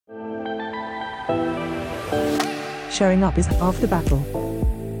Showing up is half the battle,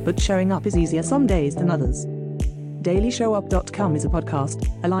 but showing up is easier some days than others. DailyShowUp.com is a podcast,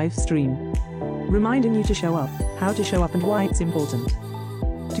 a live stream, reminding you to show up, how to show up, and why it's important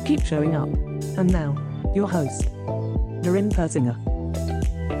to keep showing up. And now, your host, Darren Persinger.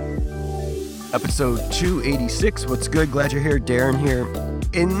 Episode 286. What's good? Glad you're here. Darren here.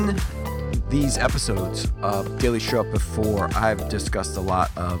 In these episodes of Daily Show Up Before, I've discussed a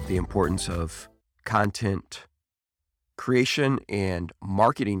lot of the importance of content creation and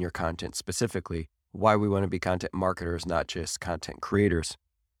marketing your content, specifically why we want to be content marketers, not just content creators,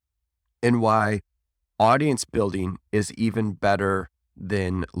 and why audience building is even better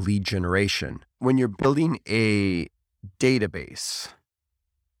than lead generation. When you're building a database,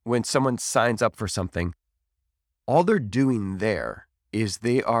 when someone signs up for something, all they're doing there is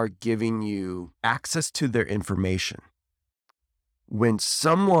they are giving you access to their information. When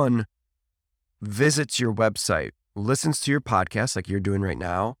someone visits your website, listens to your podcast like you're doing right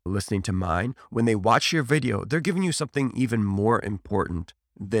now, listening to mine, when they watch your video, they're giving you something even more important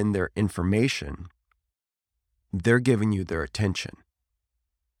than their information. They're giving you their attention.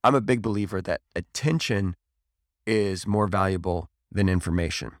 I'm a big believer that attention is more valuable than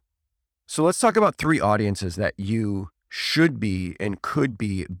information. So let's talk about 3 audiences that you should be and could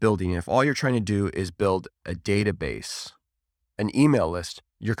be building. If all you're trying to do is build a database, an email list,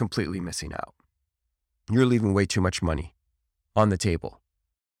 you're completely missing out. You're leaving way too much money on the table.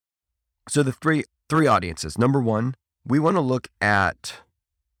 So the three audiences. Number 1, we want to look at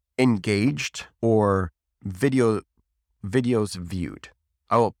engaged or videos viewed.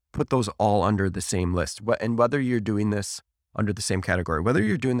 I will put those all under the same list. And whether you're doing this under the same category, whether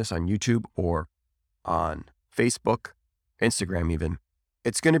you're doing this on YouTube or on Facebook, Instagram even,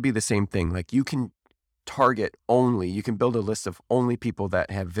 it's going to be the same thing. Like you can target only, you can build a list of only people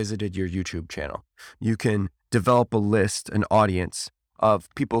that have visited your YouTube channel. You can develop a list, an audience of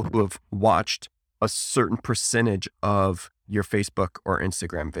people who have watched a certain percentage of your Facebook or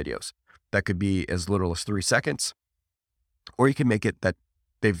Instagram videos. That could be as little as 3 seconds, or you can make it that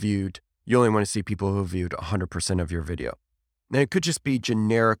you only want to see people who have viewed 100% of your video. And it could just be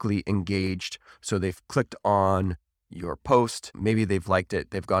generically engaged. So they've clicked on your post. Maybe they've liked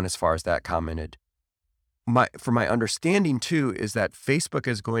it. They've gone as far as that, commented. For my understanding too, is that Facebook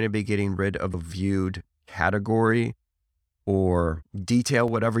is going to be getting rid of a viewed category or detail,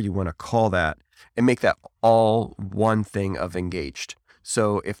 whatever you want to call that, and make that all one thing of engaged.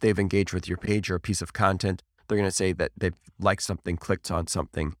 So if they've engaged with your page or a piece of content, they're going to say that they've liked something, clicked on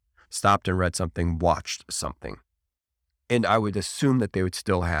something, stopped and read something, watched something. And I would assume that they would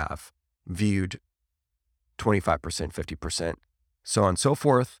still have viewed 25%, 50%, so on and so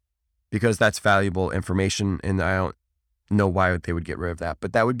forth, because that's valuable information. And I don't know why they would get rid of that,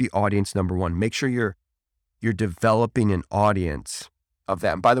 but that would be audience number 1. Make sure you're developing an audience of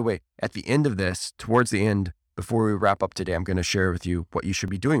that. And by the way, at the end of this, towards the end, before we wrap up today, I'm going to share with you what you should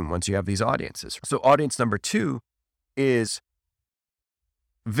be doing once you have these audiences. So audience number 2 is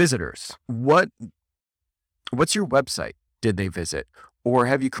visitors. What's your website? Did they visit? Or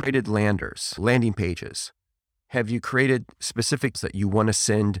have you created landing pages? Have you created specifics that you want to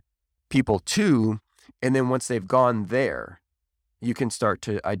send people to? And then once they've gone there, you can start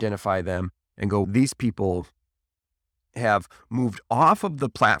to identify them and go, these people have moved off of the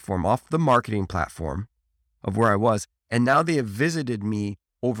platform, off the marketing platform of where I was, and now they have visited me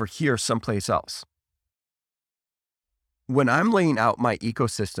over here someplace else. When I'm laying out my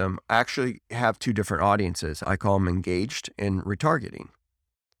ecosystem, I actually have 2 different audiences. I call them engaged and retargeting.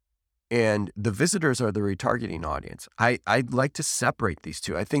 And the visitors are the retargeting audience. I'd like to separate these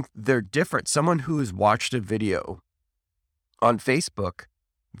 2. I think they're different. Someone who has watched a video on Facebook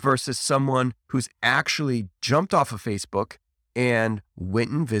versus someone who's actually jumped off of Facebook and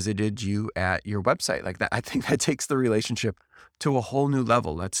went and visited you at your website like that. I think that takes the relationship to a whole new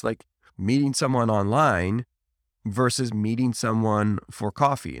level. That's like meeting someone online versus meeting someone for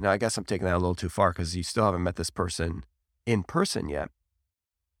coffee. Now, I guess I'm taking that a little too far because you still haven't met this person in person yet,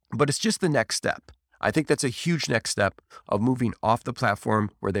 but it's just the next step. I think that's a huge next step of moving off the platform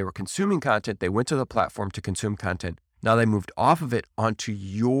where they were consuming content. They went to the platform to consume content. Now they moved off of it onto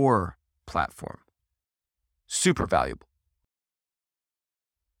your platform. Super valuable.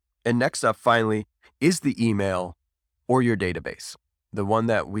 And next up, finally, is the email or your database. The one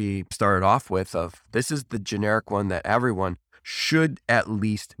that we started off with of this is the generic one that everyone should at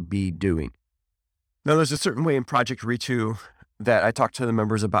least be doing. Now, there's a certain way in Project Ritu that I talk to the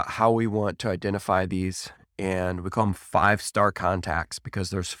members about how we want to identify these, and we call them 5-star contacts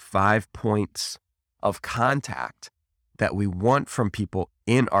because there's 5 points of contact that we want from people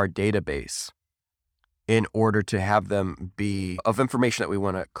in our database in order to have them be of information that we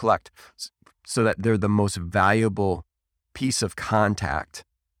want to collect so that they're the most valuable piece of content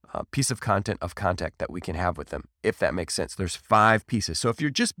of contact that we can have with them, if that makes sense. There's 5 pieces. So if you're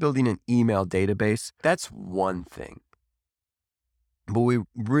just building an email database, that's one thing. What we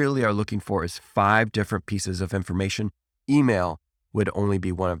really are looking for is 5 different pieces of information. Email would only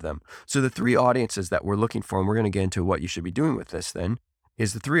be one of them. So the 3 audiences that we're looking for, and we're going to get into what you should be doing with this then,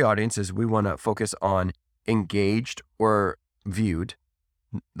 is the 3 audiences we want to focus on: engaged or viewed.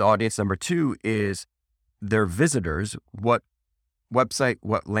 The audience number 2 is their visitors. What website,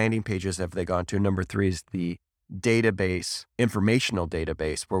 what landing pages have they gone to? Number 3 is the database, informational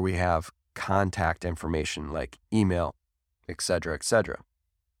database, where we have contact information like email, et cetera, et cetera.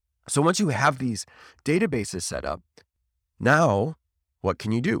 So once you have these databases set up, now what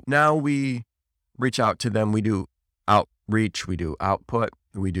can you do? Now we reach out to them. We do outreach, we do output,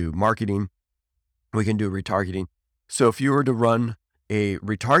 we do marketing, we can do retargeting. So if you were to run a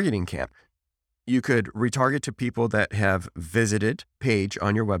retargeting camp, you could retarget to people that have visited page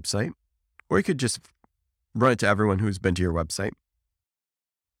on your website, or you could just run it to everyone who's been to your website.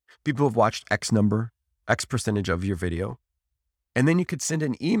 People have watched X percentage of your video. And then you could send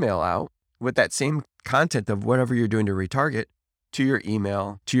an email out with that same content of whatever you're doing to retarget to your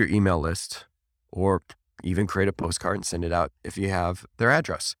email list, or even create a postcard and send it out if you have their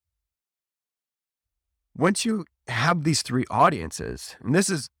address. Once you have these 3 audiences, and this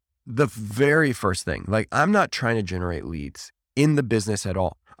is the very first thing, like, I'm not trying to generate leads in the business at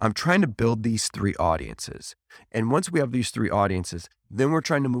all. I'm trying to build these 3 audiences. And once we have these 3 audiences, then we're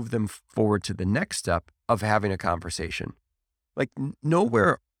trying to move them forward to the next step of having a conversation. Like,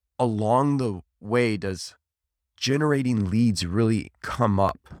 nowhere along the way does generating leads really come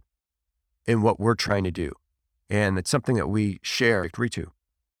up in what we're trying to do. And it's something that we share at Ritu.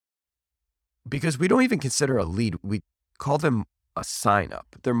 Because we don't even consider a lead. We call them a sign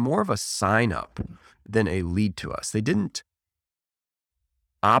up. They're more of a sign up than a lead to us. They didn't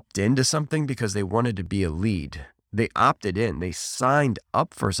opt into something because they wanted to be a lead. They opted in. They signed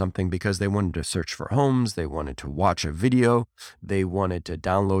up for something because they wanted to search for homes. They wanted to watch a video. They wanted to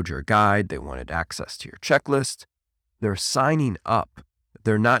download your guide. They wanted access to your checklist. They're signing up.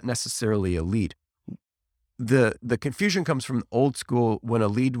 They're not necessarily a lead. The confusion comes from old school, when a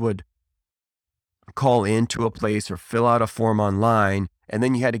lead would call into a place or fill out a form online, and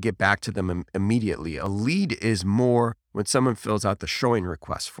then you had to get back to them immediately. A lead is more when someone fills out the showing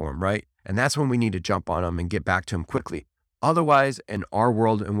request form, right? And that's when we need to jump on them and get back to them quickly. Otherwise, in our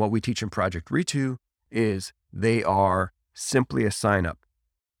world and what we teach in Project Ritu, is they are simply a sign up.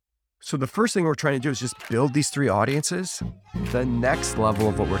 So the first thing we're trying to do is just build these 3 audiences. The next level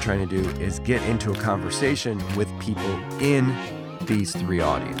of what we're trying to do is get into a conversation with people in these 3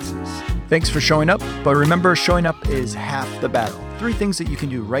 audiences. Thanks for showing up, but remember, showing up is half the battle. 3 things that you can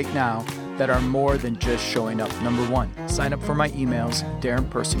do right now that are more than just showing up. Number 1, sign up for my emails,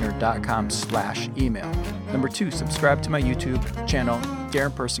 darrenpersinger.com/email. Number 2, subscribe to my YouTube channel,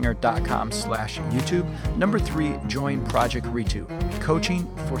 darrenpersinger.com/YouTube. Number 3, join Project Ritu, coaching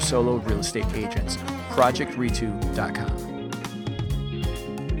for solo real estate agents, projectritu.com.